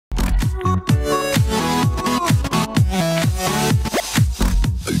Hi,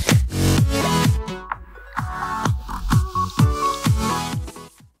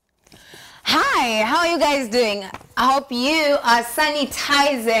 how are you guys doing? I hope you are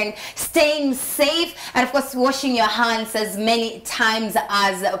sanitizing, staying safe, and of course washing your hands as many times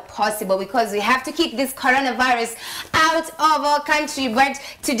as possible, because we have to keep this coronavirus out of our country. But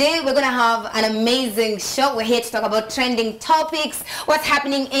today we're going to have an amazing show. We're here to talk about trending topics, what's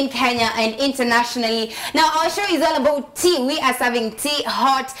happening in Kenya and internationally. Now our show is all about tea. We are serving tea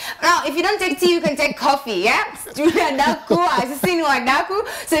hot. Now if you don't take tea, you can take coffee, yeah? So I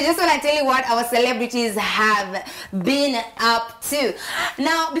just want to tell you what our celebrities have been up to.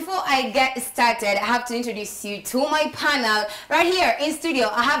 Now before I get started, I have to introduce you to my panel right here in studio.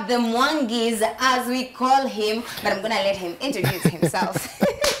 I have the Mwangis, as we call him, but I'm gonna let him introduce himself.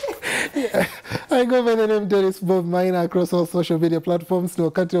 Yeah. I go by the name Dennis Bob Maina across all social media platforms. Ni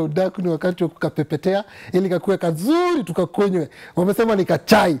wakati wa udaku, ni wakati wa kukapepetea ili kakue kazuri tukakunywe. Wamesema ni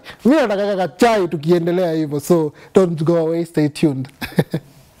kachai. Mimi nataka kachai tukiendelea hivyo. So don't go away, stay tuned.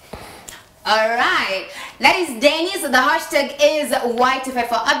 Alright, that is Dennis. The hashtag is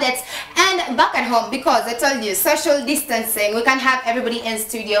Y254 updates. And back at home, because I told you, social distancing, we can't have everybody in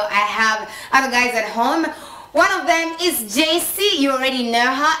studio. I have other guys at home. One of them is JC, you already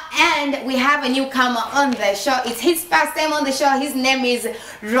know her, and we have a newcomer on the show. It's his first time on the show. His name is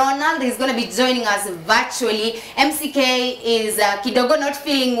Ronald. He's going to be joining us virtually. MCK is kidogo not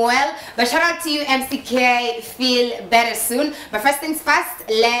feeling well, but shout out to you, MCK. Feel better soon. But first things first,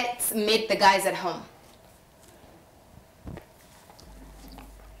 let's meet the guys at home.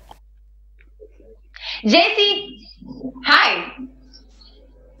 JC, hi.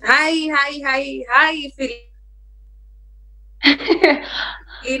 Hi, Phil.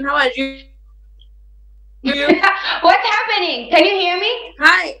 How are you? What's happening? Can you hear me?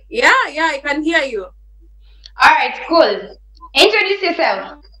 Hi. Yeah, I can hear you. Alright, cool. Introduce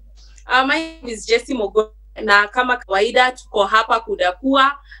yourself. My name is Jessie Mogo. Na kama kawaida tuko hapa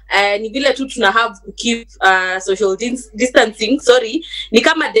kudakua. Ni vile tu tuna have to keep social distancing. Sorry. Ni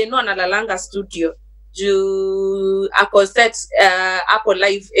kama Deno analalanga studio. Ako set Apple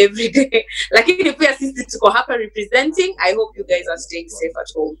live every day. Lakini pia sisi tuko hapa representing. I hope you guys are staying safe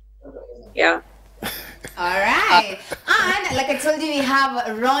at home. Yeah. Alright. And like I told you, we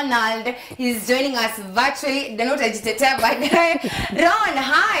have Ronald. He's joining us virtually. They're not agitated, but Ron,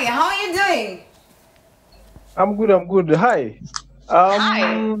 hi. How are you doing? I'm good. Hi.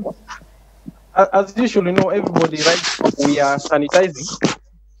 Hi. As usual, you know, everybody, right? We are sanitizing.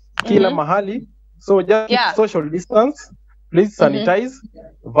 Kila mahali. So just keep social distance, please sanitize,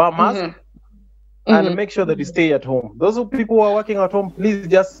 wear mask, and make sure that you stay at home. Those people who are working at home, please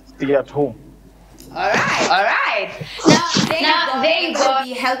just stay at home. Alright. Now they will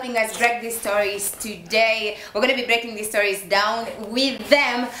be helping us break these stories today. We're going to be breaking these stories down with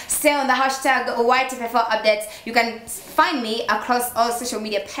them. Stay on the hashtag Y254 updates. You can find me across all social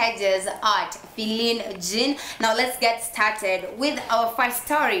media pages at Jean. Now let's get started with our first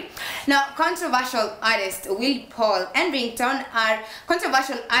story. Now controversial artists Willy and Ringtone are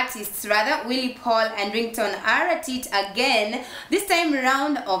Willy and Ringtone are at it again, this time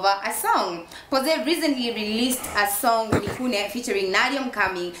round over a song. Pose recently released a song Nikune featuring Nadium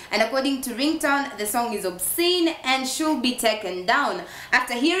Coming, and according to Ringtone, the song is obscene and should be taken down.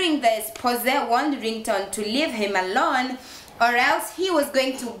 After hearing this, Pose warned Ringtone to leave him alone or else he was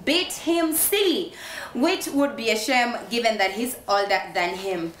going to beat him silly, which would be a shame given that he's older than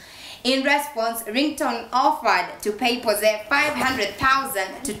him. In response, Ringtone offered to pay Pose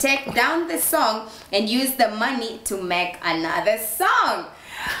 500,000 to take down the song and use the money to make another song.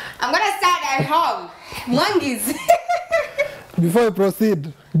 I'm gonna start at home. Mwangis. Before we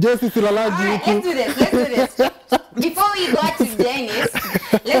proceed, Jesse Silalaji. Alright, let's do this. Before we go to Dennis,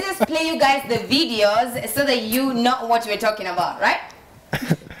 let's just play you guys the videos so that you know what we're talking about, right?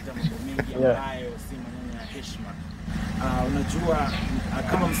 Yeah. Unajua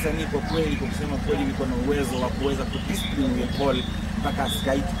kama msanii kwa kweli, kwa kusema kweli, niko na uwezo wa kuweza kudiscipline Paul mpaka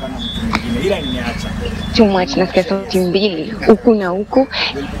asikae kana mtu mwingine, ila nimeacha too much. Nasikia sauti mbili huku na huku.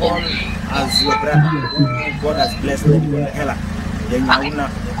 Paul, as your brother, God has blessed you with the hela yenye una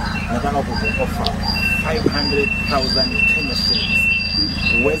nataka kukuofa 500,000 Kenya shillings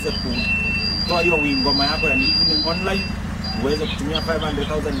uweze kutoa hiyo ngoma yako ya Nitakutandika online, uweze kutumia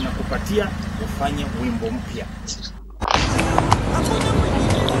 500,000 na kupatia ufanye wimbo mpya.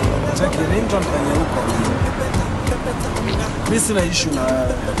 Check the Ringtone kwenye huko. Mimi sina issue na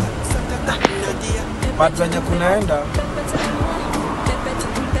but venye kunaenda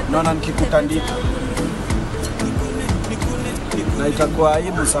naona nikikutandika na itakuwa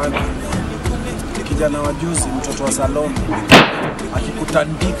aibu sana kijana wa juzi, mtoto wa salon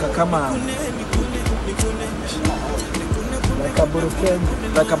akikutandika kama like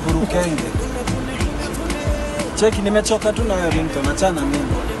a burukenge. Cheki, nimechoka tu na Ringtone, achana mimi.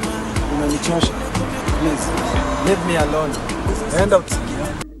 Unanichosha. Please, leave me alone. Enda usikie.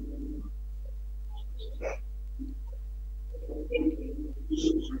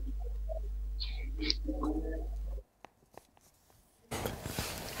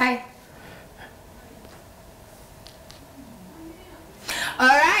 Hi. All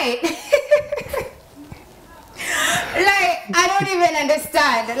right. Like, I don't even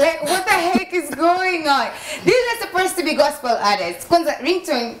understand. Like, what the heck is going on? These are supposed to be gospel artists. Kwanza,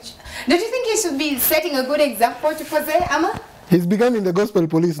 Ringtone, don't you think he should be setting a good example to Pose, Ama? He's becoming the gospel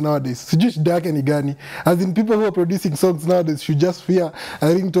police nowadays. Sijui dark and gani. As in, people who are producing songs nowadays should just fear a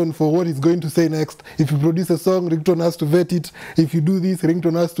Ringtone for what he's going to say next. If you produce a song, Ringtone has to vet it. If you do this,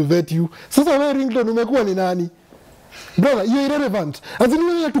 Ringtone has to vet you. Sasa wewe Ringtone umekuwa ni nani? Brother, you're irrelevant. As in,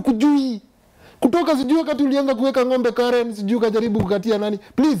 wewe hatukujui. Kutoka sijui wakati ulianza kuweka ng'ombe Karen, sijui kujaribu kukatia nani.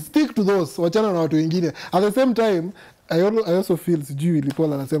 Please stick to those. Wachana na watu wengine. At the same time, I also feel sijui Willy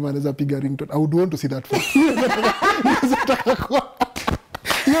Paul anasema anaweza piga Ringtone. I would want to see that first. No,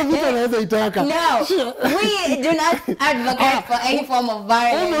 we do not advocate for any form of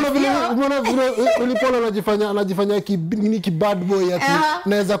violence. Willy Paul anajifanya ki bad boy ati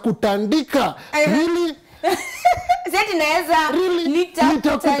naweza kutandika. Really? Sasa naweza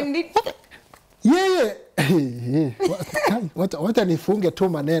nitakutandika. Yeah. What nifunge tu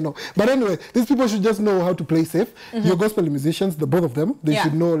maneno. But anyway, these people should just know how to play safe. You're gospel musicians, the both of them. They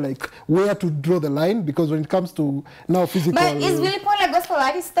should know like where to draw the line, because when it comes to now physical. But is Willy Paul a gospel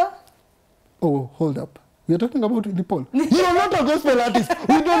artist though? Oh, hold up. We are talking about Willy Paul. You are not a gospel artist.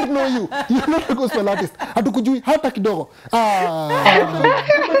 We don't know you. You are not a gospel artist. Hatukujui hata kidogo.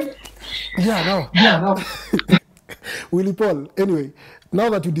 Yeah, no. Willy Paul, anyway, now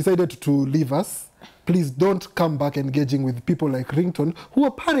that you decided to leave us, please don't come back engaging with people like Ringtone, who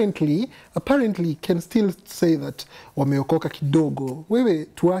apparently can still say that wameokoka kidogo. Wewe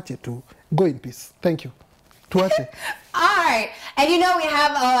tuache tu. Go in peace. Thank you. Tuache. All right. And you know we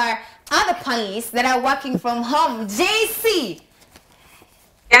have our other panelists that are working from home. JC.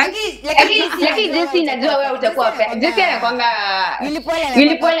 Lakini JC najua wewe utakuwa fair. JC anakuanga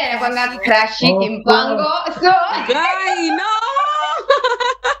Willy Paul anakuanga crush kimpango. So guy, no.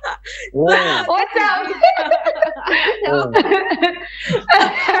 What's up?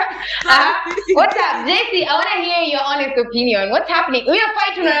 What's up, JC? I want to hear your honest opinion. What's happening? We are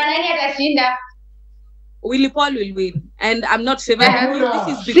fighting on nani atashinda. Willy Paul will win, and I'm not favoring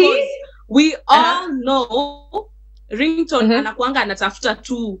this is because we all know Ringtone anakuanga anatafuta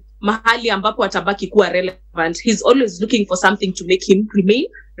tu mahali ambapo atabaki kuwa relevant. He's always looking for something to make him remain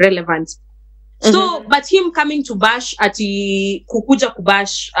relevant. So, but him coming to bash ati kukuja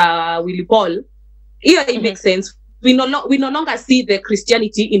kubash Willy Paul, it makes sense. We no longer see the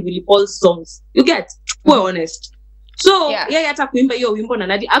Christianity in Willy Paul's songs. You get? We're honest. So, yeah, hata kuimba hiyo wimbo na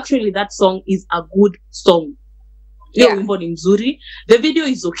nadi, actually that song is a good song. Hiyo wimbo ni nzuri. The video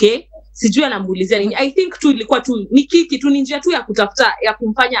is okay. Sijui anamuulizia nini. I think tu ilikuwa tu ni kiki tu ni njia tu ya kutafuta ya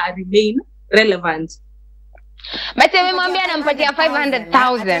kumfanya a remain relevant. But wamemwambia anampatia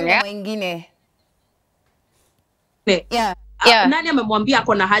 500,000 ya wengine. Nani amemwambia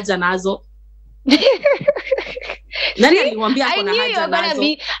ako na haja nazo? Nani alimwambia ako na haja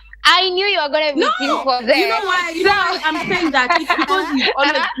nazo? I knew you were going to be for there. You know why? You know why I'm saying that? It's because he's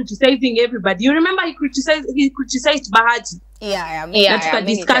always criticizing everybody. You remember he criticized Bahaji. That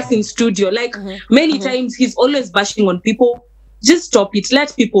we discussed in studio. Like many times he's always bashing on people. Just stop it.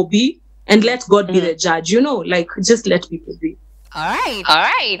 Let people be and let God be the judge. You know, like just let people be. All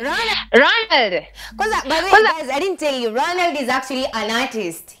right. Ronald. By the way, guys, I didn't tell you, Ronald is actually an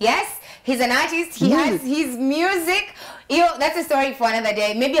artist. Yes, he's an artist. He has his music. That's a story for another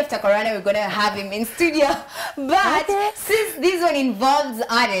day. Maybe after Corona, we're going to have him in studio. But since this one involves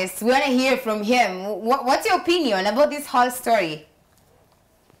artists, we want to hear from him. What's your opinion about this whole story?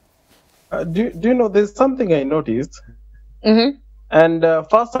 Do you know, there's something I noticed. And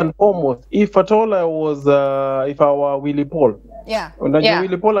first and foremost, if at all I was, if I were Willy Paul,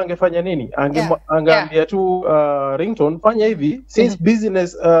 Willy Paul angefanya nini? Angeambia tu Ringtone, fanya hivi, since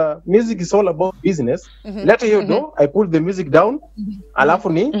business, music is all about business, let you know, I put the music down, alafu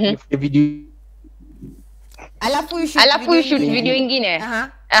ni video. Alafu you shoot video ingine.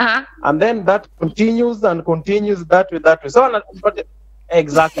 And then that continues and continues that way. So, but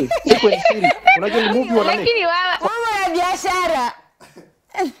exactly. Unajua ni movie wana nini? Wewe ya biashara.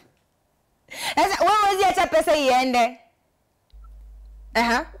 Sasa wewe wazi acha pesa iende.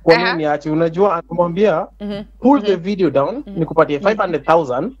 Kwa nini niache? Unajua anamwambia pull the video down, nikupatie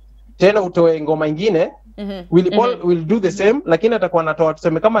 500,000 tena utoe ngoma ingine. Willy Paul will do the same, lakini atakuwa anatoa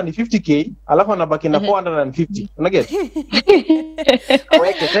tuseme kama ni 50k alafu anabaki na 450. Unaget?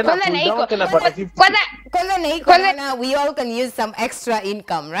 Weke tena pull down tena pata 50. Kwanza we all can use some extra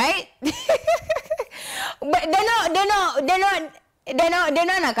income, right? But they're not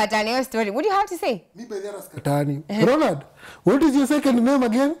nakatani your story. What do you have to say? Me by there Katani. Ronald, what is your second name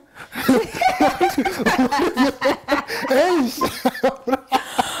again?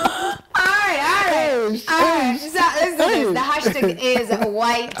 Alright. So let's do this. The hashtag is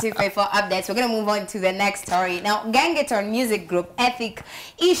Y254 updates. We're gonna move on to the next story. Now, Ringtone music group Ethic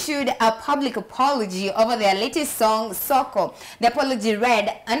issued a public apology over their latest song, Soko. The apology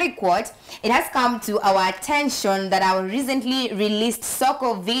read, and I quote, "It has come to our attention that our recently released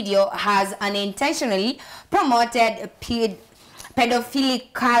Soko video has unintentionally promoted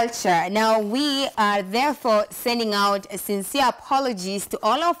pedophilic culture. Now, we are therefore sending out sincere apologies to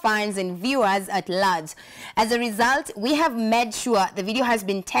all our fans and viewers at large. As a result, we have made sure the video has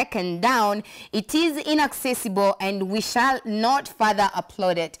been taken down. It is inaccessible and we shall not further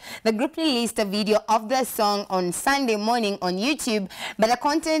upload it." The group released a video of the song on Sunday morning on YouTube, but the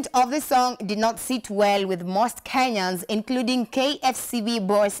content of the song did not sit well with most Kenyans, including KFCB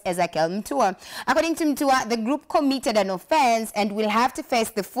boss Ezekiel Mutua. According to Mutua, the group committed an offense and will have to face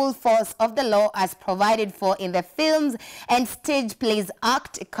the full force of the law as provided for in the Films and Stage Plays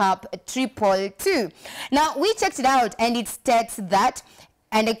Act Cap 222. Now, we checked it out and it states that,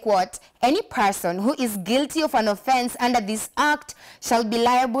 and I quote, "Any person who is guilty of an offense under this act shall be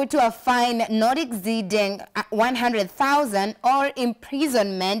liable to a fine not exceeding 100,000 or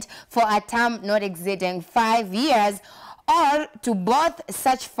imprisonment for a term not exceeding 5 years or to both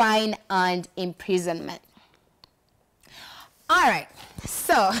such fine and imprisonment." All right,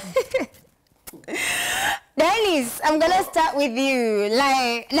 so Dennis, I'm gonna start with you.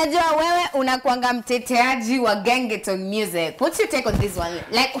 Like, najua wewe unakuanga mteteaji wa Ringtone music. What's your take on this one?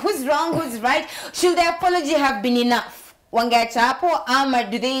 Like, who's wrong, who's right? Should the apology have been enough? Wangeacha hapo, ama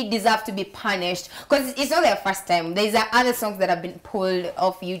do they deserve to be punished? Because it's not their first time. There's other songs that have been pulled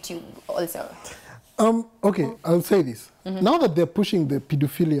off YouTube also. Okay, I'll say this. Now that they're pushing the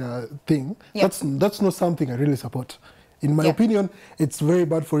pedophilia thing, that's not something I really support. In my opinion, it's very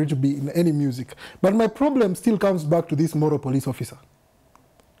bad for it to be in any music. But my problem still comes back to this moral police officer.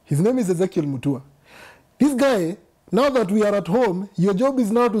 His name is Ezekiel Mutua. This guy, now that we are at home, your job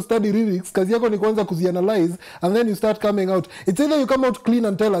is now to study lyrics, kazi yako ni kwanza kuzianalyze, and then you start coming out. It's either you come out clean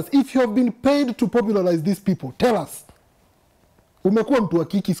and tell us, if you have been paid to popularize these people, tell us. Umekuwa mtu wa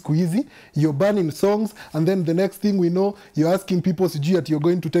kiki siku hizi, you're banning songs, and then the next thing we know, you're asking people sijui that you're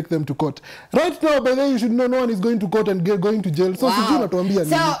going to take them to court. Right now, by then you should know no one is going to court and going to jail. So sijui unatuambia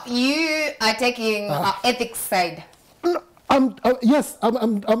nini. So you are taking ethics side. Yes,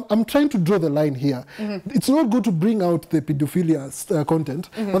 I'm trying to draw the line here. It's not good to bring out the pedophilia content,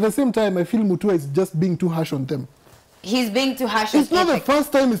 but at the same time, I feel Mutua is just being too harsh on them. He's being too harsh on ethics. It's not the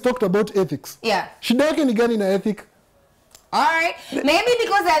first time he's talked about ethics. Yeah. Shida yake ni gani na ethic? All right. Maybe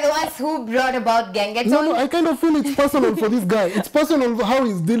because they're the ones who brought about Ringtone. No, I kind of feel it's personal for this guy. It's personal how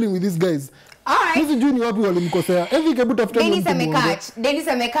he's dealing with these guys. All right. Dennis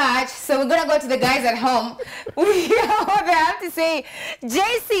amekach. So we're going to go to the guys at home. We have to say,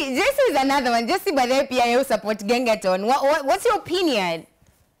 JC is another one. JC by the PIO support Ringtone. What's your opinion?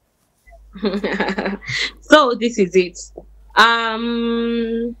 So this is it.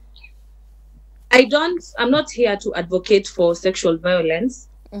 I'm not here to advocate for sexual violence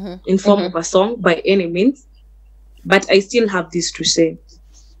in form of a song by any means, but I still have this to say.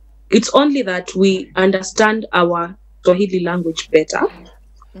 It's only that we understand our Swahili language better.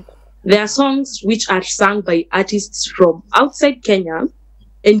 There are songs which are sung by artists from outside Kenya,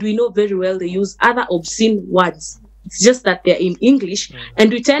 and we know very well they use other obscene words. It's just that they're in English, and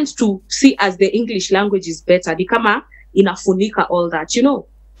we tend to see as the English language is better. Ni kama inafunika all that, you know.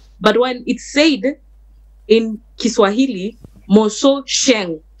 But when it's said in Kiswahili, moso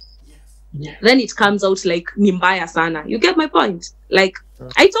sheng, then it comes out like nimbaya sana. You get my point? Like,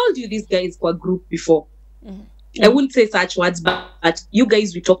 I told you these guys were a group before. I wouldn't say such words, but you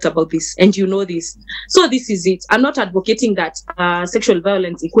guys, we talked about this and you know this. So this is it. I'm not advocating that sexual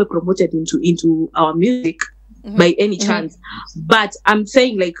violence equal promoted into our music by any chance. But I'm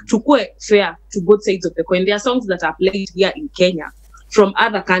saying, like, tukue fair to both sides of the coin. There are songs that are played here in Kenya from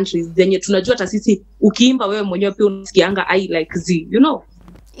other countries. Zenye tunajua hata sisi ukiimba wewe mwenyewe pia unasikianga I like Z, you know?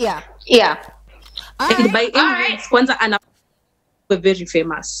 Yeah. And by any means, kwanza ana very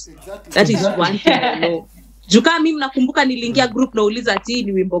famous. Exactly. That is one thing I know. Juka mimi nakumbuka niliingia group na uliza ati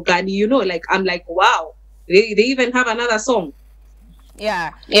ni wimbo gani, you know, like I'm like wow, they even have another song.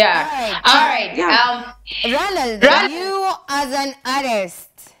 Yeah. All right. Yeah. Ronald, you as an artist,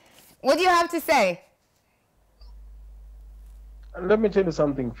 what do you have to say? Let me tell you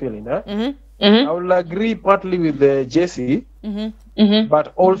something, Philin. I will agree partly with Jesse,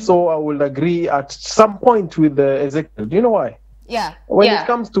 but also I will agree at some point with Ezekiel. Do you know why? Yeah. When it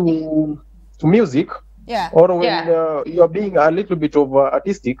comes to music, or when you're being a little bit of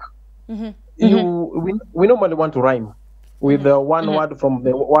artistic, we normally want to rhyme with one word from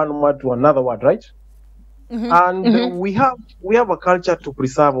the one word to another word, right? And we have a culture to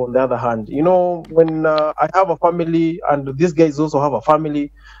preserve. On the other hand, you know, when I have a family and these guys also have a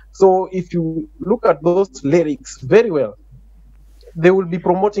family, so if you look at those lyrics very well, they will be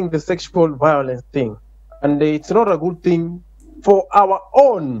promoting the sexual violence thing, and it's not a good thing for our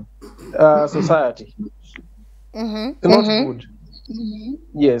own society. It's not good.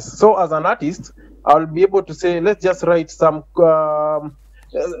 Yes. So as an artist, I'll be able to say, let's just write some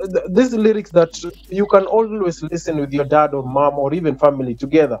these lyrics that you can always listen with your dad or mom or even family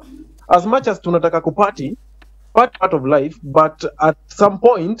together. As much as tunataka kupati, part of life, but at some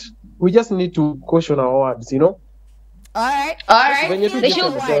point we just need to caution our words, you know. All right. When you do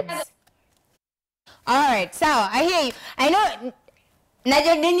All right, so I hear you. I know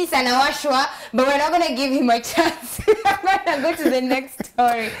Naja Dennis anawashwa, but we're not going to give him a chance. I'm going to go to the next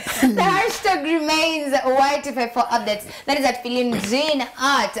story. The hashtag remains Y254 updates. That is at Philin Jean,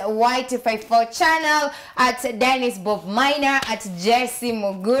 at Y254 channel, at Dennis Bob Minor, at Jesse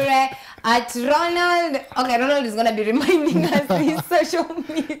Mugure, at Ronald. Okay, Ronald is going to be reminding us his social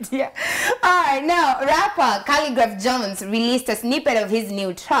media. Alright, now, rapper Calligraph Jones released a snippet of his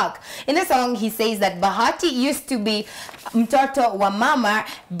new track. In the song, he says that Bahati used to be mtoto wa mama,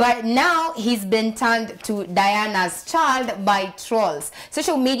 but now he's been turned to Diana's child by trolls.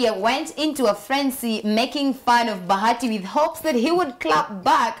 Social media went into a frenzy making fun of Bahati with hopes that he would clap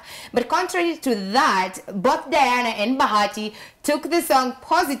back, but contrary to that, both Diana and Bahati took the song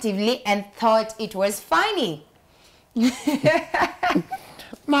positively and thought it was funny.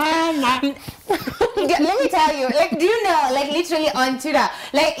 Mama. Let me tell you, like, do you know, like, literally on Twitter,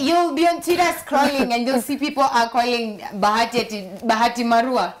 like, you'll be on Twitter scrolling and you'll see people are calling Bahati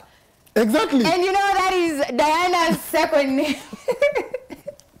Marua. Exactly. And you know that is Diana's second name.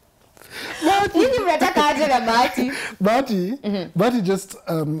 Bahati just,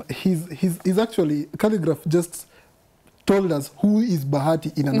 he's actually, Calligraph just told us who is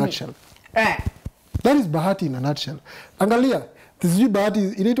Bahati in a nutshell. Right. That is Bahati in a nutshell. Angalia, sijui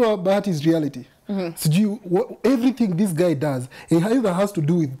Bahati, inaitwa Bahati's reality. Sijui, everything this guy does, it either has to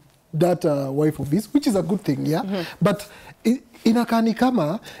do with that wife of his, which is a good thing, yeah? But inakani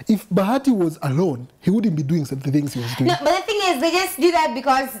kama, if Bahati was alone, he wouldn't be doing some of the things he was doing. No, but the thing is, they just do that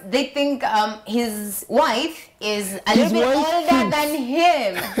because they think his wife is a little bit older than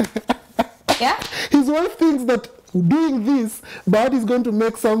him. Yeah? His wife thinks that doing this, Bahati is going to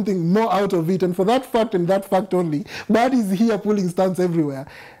make something more out of it. And for that fact and that fact only, Bahati is here pulling stunts everywhere.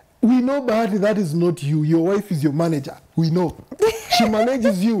 We know, Bahati, that is not you. Your wife is your manager. We know. She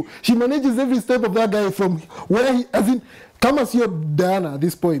manages you. She manages every step of that guy from where he, as in, kama sio Diana at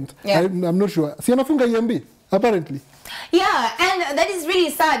this point. Yeah. I'm not sure. Si anafunga EMB, apparently. Yeah, and that is really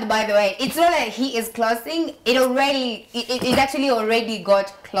sad, by the way. It's not that he is closing. It actually already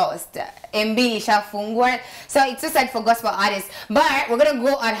got closed. MB ishafungwa. So it's so sad for gospel artists. But we're going to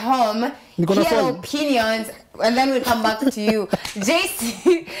go at home, hear opinions, and then we'll come back to you.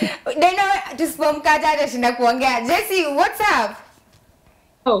 JC, they know to spam kata shinda kuongea. JC, what's up?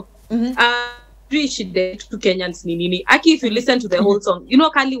 Oh, reach the two Kenyans nini. Aki, if you listen to the whole song, you know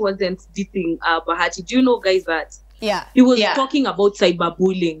Kali wasn't dissing Bahati. Do you know, guys, that? Yeah. He was talking about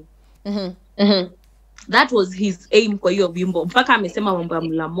cyberbullying. That was his aim kwa hiyo wimbo. Mpaka amesema mambo ya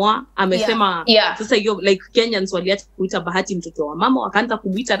mlamwa, amesema sasa hiyo like Kenyans waliacha kuita Bahati mtoto wa mama, wakaanza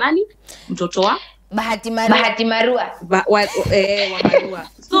kumuita nani? Mtoto wa Bahati Marua. Wa Marua.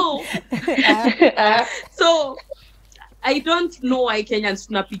 So I don't know why Kenyans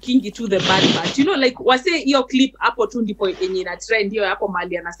tunapikingi to the bad part. You know, like wase hiyo clip hapo tu ndipo yenye ina trend hiyo hapo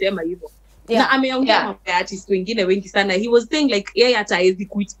mali anasema hivyo. Na ameongea mambo ya artist wengine wengi sana. He was saying like yeye hataezi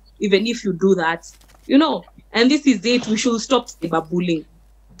quit even if you do that. You know, and this is it, we should stop cyberbullying.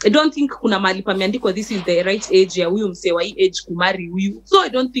 I don't think kuna mali pameandikwa this is the right age ya huyu msee wa hii age kumari huyu. So I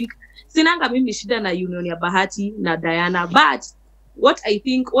don't think sinanga mimi shida na union ya Bahati na Diana, but what I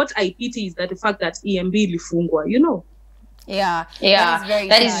pity is that the fact that EMB ilifungwa, you know. Yeah. That is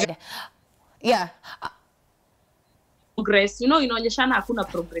very sad. Yeah. progress, you know, inaonyeshana hakuna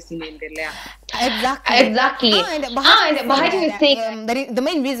progress inaendelea. Exactly. But how do you think the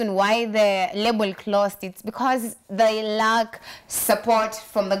main reason why the label closed, it's because they lack support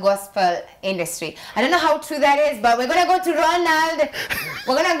from the gospel industry. I don't know how true that is, but we're gonna go to Ronald.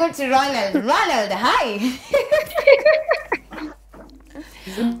 Ronald, hi.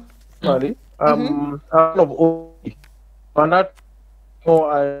 Sorry.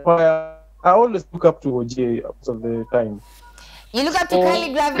 I always look up to OJ most of the time. You look up to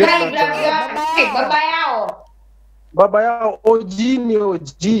Calligraph. Baba yao OG ni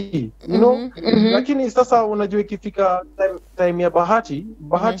OG, you know. Lakini sasa unajua ikifika time ya bahati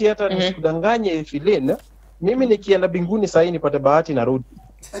hata nisikudanganye Filene, mimi nikienda binguni sasa hivi nipate bahati na rudi.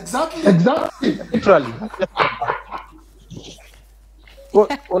 Exactly. Literally.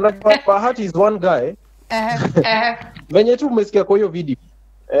 Unajua bahati is one guy. Venye tu umesikia kwa hiyo video.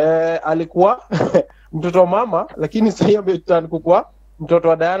 Alikuwa mtoto wa mama lakini sasa ameturn kuwa mtoto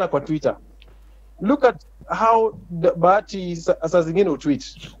wa Diana kwa Twitter. Look at how Bahati saa zingine utweet.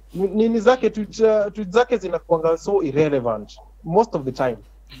 Nini zake tweet zake zinakuanga so irrelevant most of the time.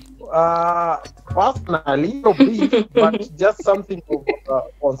 Personally, but just something of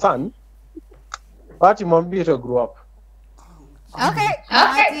concern. Bahati mwambie to grow up. Okay.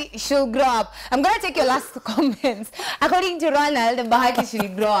 Bahati should grow up. I'm going to take your last comments. According to Ronald, Bahati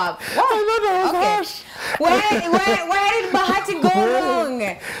should grow up. What? Okay. Where did Bahati go wrong?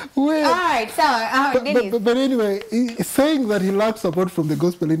 Wait. All right, so but anyway, saying that he lacks support from the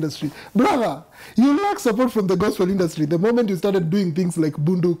gospel industry, brother, you lack support from the gospel industry the moment you started doing things like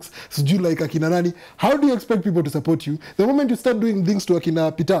bunduks, like Akina Nani. How do you expect people to support you? The moment you start doing things to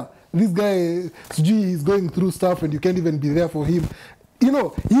Akina Pita, this guy is going through stuff and you can't even be there for him. You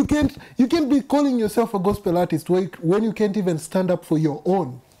know, you can't be calling yourself a gospel artist when you can't even stand up for your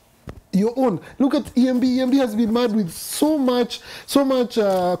own. Look at EMB. EMB has been mad with so much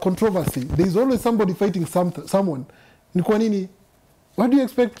controversy. There's always somebody fighting someone. Ni kwa nini? What do you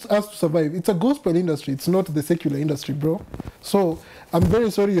expect us to survive? It's a gospel industry. It's not the secular industry, bro. So I'm very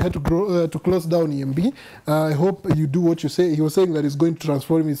sorry you had to close down EMB. I hope you do what you say. He was saying that it's going to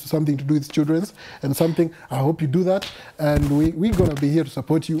transform into something to do with children's and something. I hope you do that. And we're going to be here to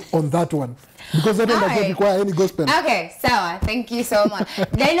support you on that one. Because I don't require any gospel. Okay, sawa. Thank you so much.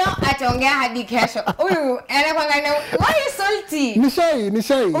 Deno ataongea hadi kesho. Why are you salty?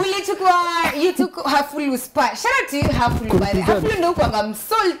 Nishai. You took Hafulu spot. Shout out to you, Hafulu, by the Hafulu no kwanga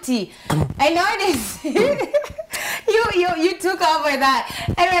salty. And nowadays you took over that.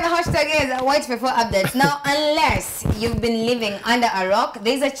 Anyway, the hashtag is Y254 updates. Now, unless you've been living under a rock,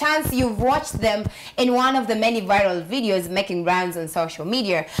 there's a chance you've watched them in one of the many viral videos making rounds on social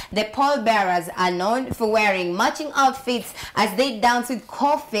media. The pallbearers are known for wearing matching outfits as they dance with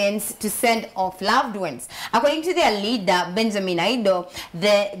coffins to send off loved ones. According to their leader, Benjamin Aido,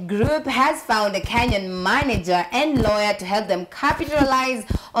 the group has found a Kenyan manager and lawyer to help them capitalize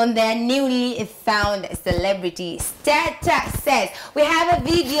on their newly found celebrity status. We have a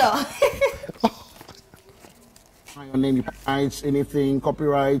video. Your name, rights, anything,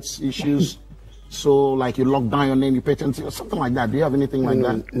 copyrights issues. So, like you lock down your name, you patent or something like that. Do you have anything like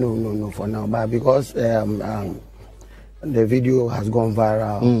that? No, for now. But because the video has gone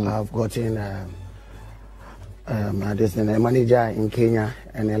viral, I've gotten a manager in Kenya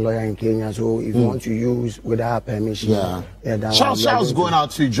and a lawyer in Kenya. So if you want to use without permission, Shouts going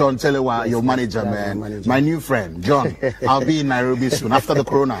out to John Telewa, your manager, man. My new friend, John. I'll be in Nairobi soon after the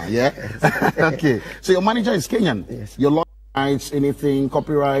corona. Yeah. Okay. So your manager is Kenyan. Yes. Your law rights, anything,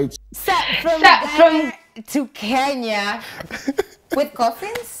 copyrights. So from Ghana to Kenya with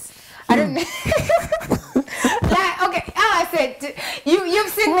coffins? I don't know. Like, okay, I said, you've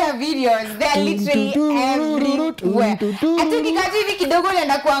seen their videos. They're literally everywhere. Atu kikatu hivi kidogo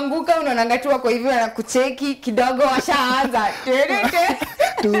nenda kuanguka, unaonanga tu wako hivi wanakucheki kidogo washaanza.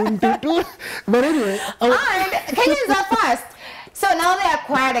 But anyway, and Kenyans are fast. So now they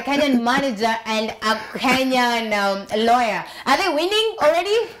acquired a Kenyan manager and a Kenyan lawyer. Are they winning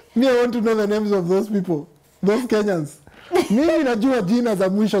already? Me, I want to know the names of those people, those Kenyans. Mimi najua jina za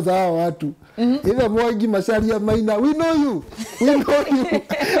mwisho za hao watu. Either Mwangi, Macharia, Maina. We know you.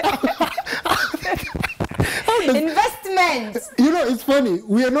 Investment. You know, it's funny.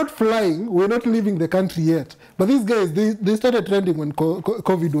 We are not flying. We're not leaving the country yet. But these guys, they started trending when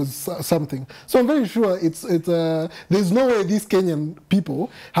COVID was something. So I'm very sure there's no way these Kenyan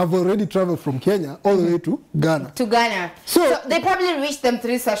people have already traveled from Kenya all the way to Ghana. So they probably reached them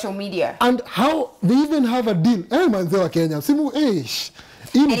through social media. And how they even have a deal. Hey, man, they were Kenya. Simu,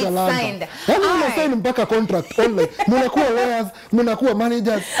 And it's signed. Sign mpaka contract online. Munakuwa lawyers, munakuwa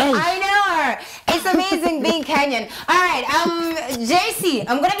managers. I know. It's amazing being Kenyan. All right, JC,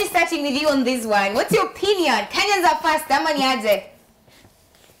 I'm gonna be starting with you on this one. What's your opinion? Kenyans are fast. Damani aje.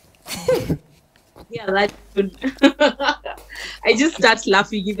 Yeah, that's good. I just start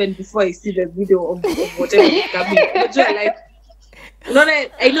laughing even before I see the video of whatever is coming.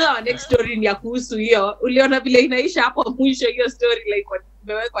 Like, I know our next story ni ya kuhusu hiyo. Uliona vile inaisha hapo mwisho hiyo story like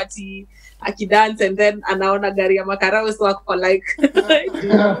kwa akidance and then anaona gari ya makarao so ako like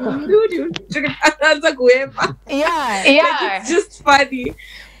anaanza kuepa. Yeah. Like, it's just funny.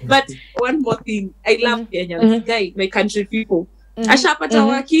 But one more thing, I love Kenyans, guy, my country people. Ashapata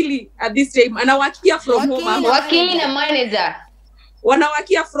wakili at this time. Anawakia from home. Wakili na manager.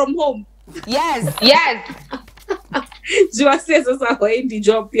 Wanawakia from home. Yes. Jua sasa waendi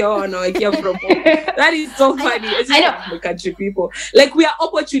job pia wanawakia from home. That is so funny. I know my country people. Like we are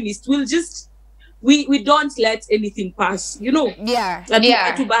opportunists. We'll just we don't let anything pass. You know? Yeah.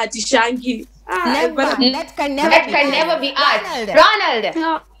 Atubahatishangi. Never. That can never be us. Ronald.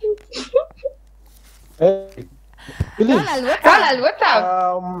 Hey. Ronald, what's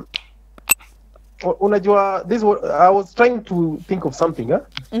up? Unajua, I was trying to think of something,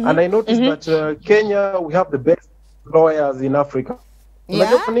 and I noticed that Kenya, we have the best lawyers in Africa.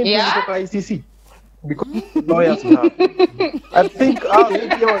 Yeah. ICC because lawyers we have. I think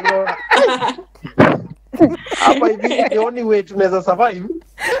the only way to never survive is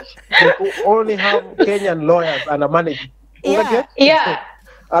to only have Kenyan lawyers and a manager. Yeah.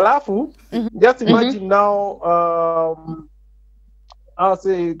 Alafu, just imagine now, I'll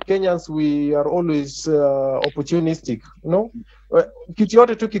say Kenyans, we are always opportunistic, you know? Kitu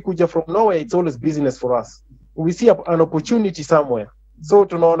yote tukikuja from nowhere, it's always business for us. We see an opportunity somewhere. So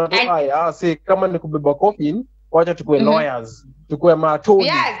tunaona tu I'll say kama ni kubeba coffin, wacha tukue lawyers, tukue maattorneys.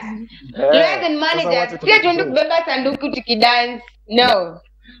 Yes. Lawyers and managers. Sio tuende kubeba sanduku tukidance. No.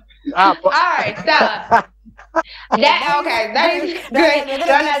 All right, stop. That is great.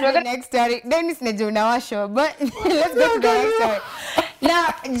 Ronald, next story. Dennis Nejunawasho, but let's go to the next story.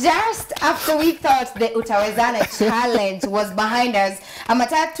 Now, just after we thought the Utawezana challenge was behind us, a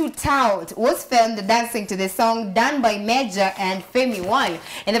Matatu tout was filmed dancing to the song done by Major and Femi One.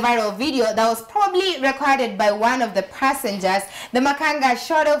 In the viral video that was probably recorded by one of the passengers, the Makanga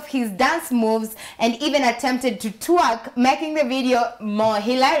showed off his dance moves and even attempted to twerk, making the video more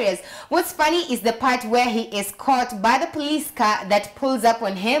hilarious. What's funny is the part where he is caught by the police car that pulls up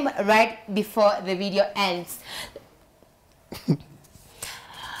on him right before the video ends.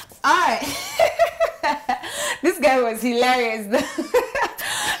 Alright. This guy was hilarious.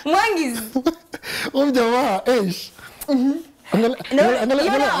 Mwangis.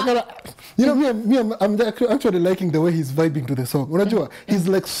 I'm actually liking the way he's vibing to the song. Unajua, he's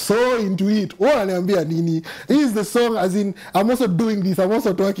like so into it. Ananiambia nini? He's the song as in, I'm also doing this, I'm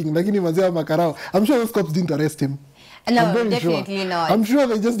also talking. Lakini mazia makarao. I'm sure those cops didn't arrest him. No, definitely not. I'm sure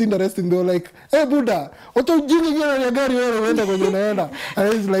they just didn't arrest him. They were like, hey, Buddha, ujingi gani ya gari wewe unaenda kwenye unaenda?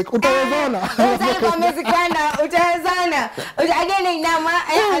 And he's like, utawezana. Utawezana. Again, inama,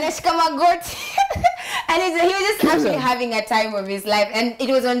 anashika magoti. And he was just actually having a time of his life. And it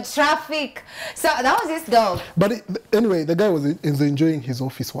was on traffic. So that was his dog. But anyway, the guy was enjoying his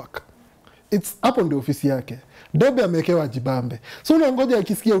office work. It's up on the office yake. Debe amekewa jibambe. So unangoja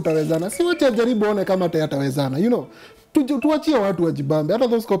akisikia utawezana. Si wote ajaribu one kama atawezana. You know, tuachie watu wajibambe. Hata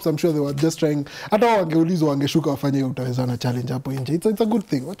those cops, I'm sure they were just trying. Hata wangeulizwa wangeshuka wafanye utawezana challenge hapo nje. It's a good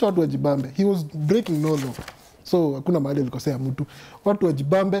thing. Wacha watu wajibambe. He was breaking no law. So hakuna mahali alikosea mtu. Watu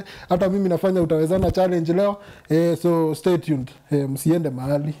wajibambe. Hata mimi nafanya utawezana challenge leo. So stay tuned. Msiende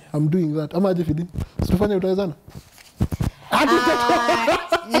mahali. I'm doing that. Ama aje Fidin? Situfanye utawezana?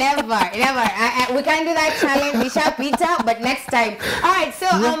 Never. We can't do that challenge. We shall Peter, but next time. All right. So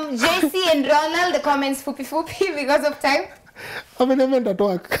JC and Ronald, the comments fupi because of time. I'm an event at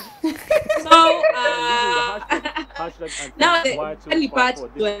work. So now the funny part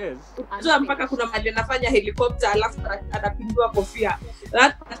so mpaka kuna mahali anafanya helicopter alafu anapindua kofia.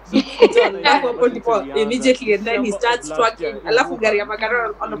 That part immediately and then he starts twerking. Alafu gari ya magari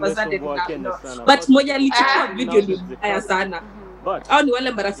on a sudden no. But moja alichukua video ni mbaya sana. Hao ni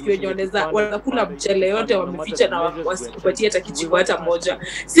wale marafiki wenye wanakula mchele yote wameficha na wasikupatie hata kijiko hata moja.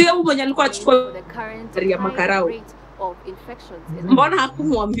 Si yeye mwenye alikuwa achukua gari ya makarao. Mbona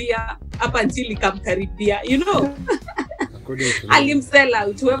hakumwambia hapa until ikamkaribia, you know? Alimsell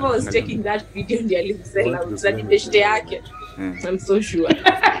out. Whoever was taking that video ndiye alimsell out. Zani deshte yake. I'm so sure.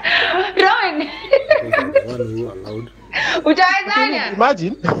 Ron! Utawezana?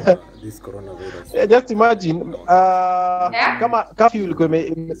 Imagine. This coronavirus. Just imagine kama curfew ilikuwa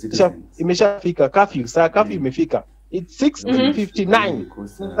imeshafika, curfew imefika. It's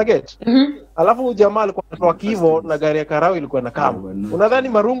 6:59. Target. Alafu jamaa alikuwa anatoa kivo na gari ya karao ilikuwa na kama. Unadhani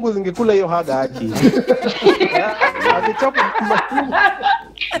marungu zingekula hiyo haga aje? Akichoka marungu.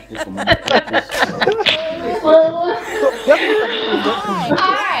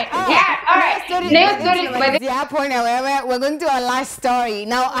 We're going to our last story.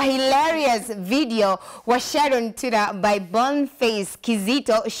 Now, a hilarious video was shared on Twitter by Boniface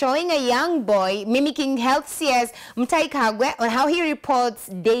Kizito showing a young boy mimicking Health CS Nitakutandika on how he reports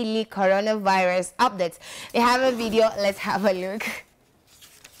daily coronavirus updates. We have a video. Let's have a look.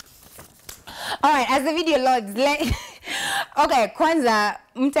 All right, as the video loads, okay, kwanza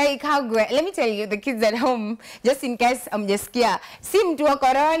Nitakutandika, let me tell you, the kids at home, just in case I'm just scared, si mtu wa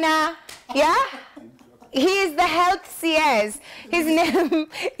corona, yeah? He is the health CS. His name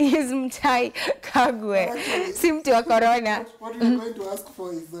is Nitakutandika. Si mtu wa corona. What we're going to ask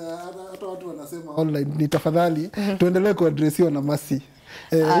for is hata watu wanasema online ni tafadhali tuendelee kuadresiwa na Masi.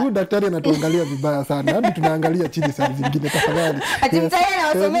 Huyu daktari anatuangalia vibaya sana. Hadi tunaangalia chini saa zingine tafadhali. Ati mtaani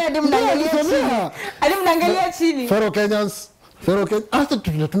anasomea hadi mnaangalia chini. Hadi mnaangalia chini. Fellow Kenyans, hata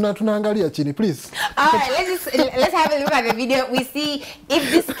tunaangalia chini, please. All right, let's have a look at the video. We see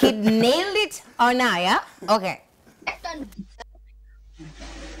if this kid nailed it or not, yeah? Okay.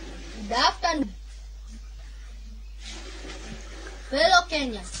 Good afternoon, fellow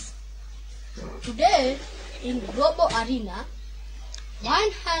Kenyans. Today, in global arena,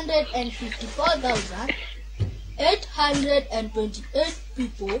 154,828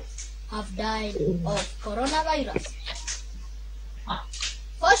 people have died of coronavirus.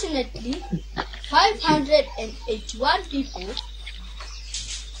 Fortunately, 581 people,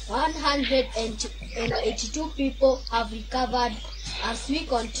 182 people have recovered as we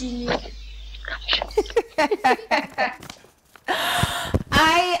continue.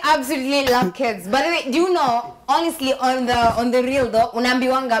 I absolutely love kids. By the way, do you know, honestly, on the real though,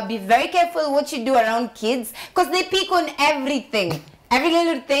 unambiwanga, be very careful what you do around kids, because they pick on everything. Every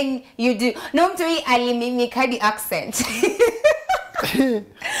little thing you do. No, mtu alimimik hadi accent. Okay,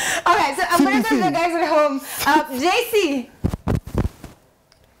 so I'm going to go to the guys at home. JC.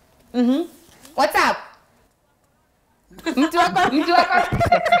 What's up? Mtu wako.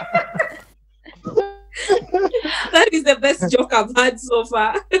 That is the best joke I've had so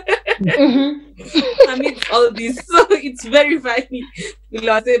far. I mean, all this, so it's very funny.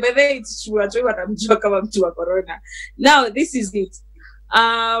 But then it's true. I'm joking about mtu wa corona. Now, this is it.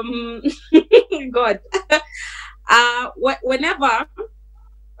 God. Whenever,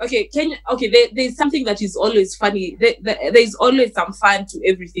 okay, there's something that is always funny. There's always some fun to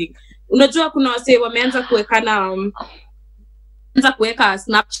everything. Unajua kuna wase wameanza kuweka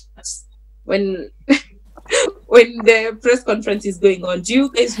Snapchats when the press conference is going on. Do you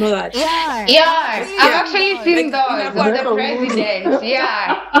guys know that? Yeah. I've actually seen those for the president.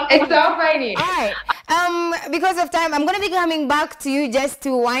 Yeah. It's so funny. All right. Because of time, I'm going to be coming back to you just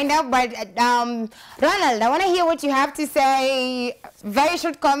to wind up. But Ronald, I want to hear what you have to say. Very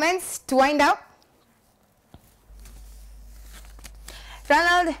short comments to wind up.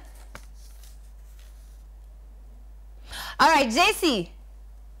 Ronald. All right, JC.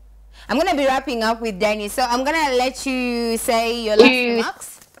 I'm going to be wrapping up with Danny, so I'm going to let you say your last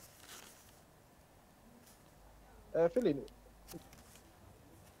remarks.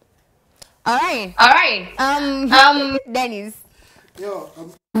 All right. Dennis.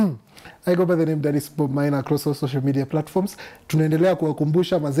 I go by the name Dennis Bob Mine across all social media platforms. Tunaendelea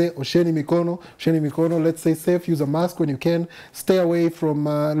kuwakumbusha mazee, osheni mikono. Let's stay safe, use a mask when you can, stay away from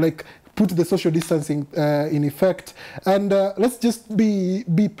put the social distancing in effect, and let's just be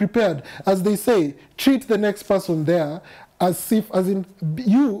prepared. As they say, treat the next person there as in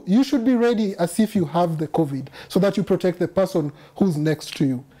you should be ready as if you have the COVID, so that you protect the person who's next to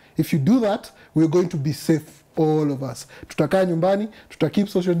you. If you do that, we're going to be safe, all of us. Tutakaa nyumbani, keep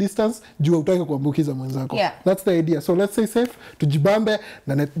social distance, jua utaki kuambukiza mwenzako. Yeah. That's the idea. So let's stay safe, tujibambe,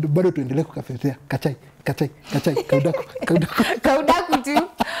 na bado tuendelee kukafetea. Kachai, kaudaku too.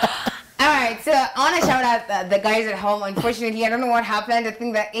 All right, so I want to shout out the guys at home. Unfortunately, I don't know what happened. I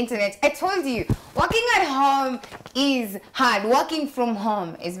think the internet. I told you, working at home is hard. Working from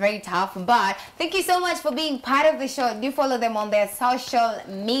home is very tough. But thank you so much for being part of the show. Do follow them on their social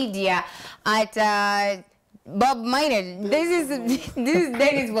media at Bob Miner. This is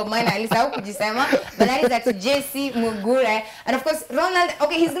Dennis Bob Miner. Alisahau kujisema, but that is at JC Mugure. And of course, Ronald.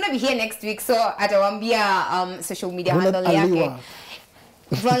 Okay, he's gonna be here next week. So atawambia social media handle yake.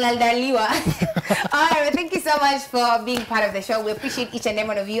 Ronald Aliwa. All right, thank you so much for being part of the show. We appreciate each and every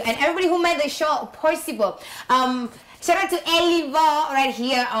one of you and everybody who made the show possible. Shout out to Eliva right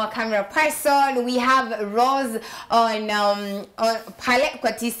here, our camera person. We have Rose on Palette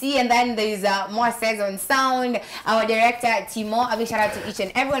kwa TC, and then there's more says on sound. Our director Timo. A big shout out to each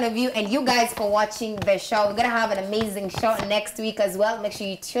and every one of you, and you guys for watching the show. We're gonna have an amazing show next week as well. Make sure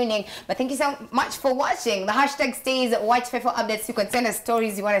you tune in. But thank you so much for watching. The hashtag stays Y254 updates. You can send us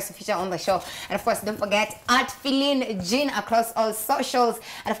stories you want us to feature on the show, and of course don't forget at Feeling Jean across all socials,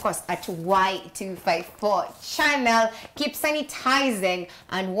 and of course at Y254 channel. Keep sanitizing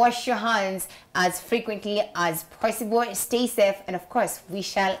and wash your hands as frequently as possible. Stay safe, and of course we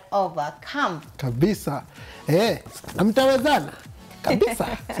shall overcome. Kabisa. Mtawezana.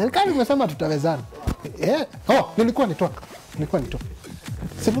 Kabisa. Serikali imesema tutawezana. Nilikuwa nitoka.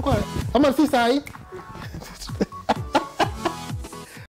 Si nilikuwa ama si sahi.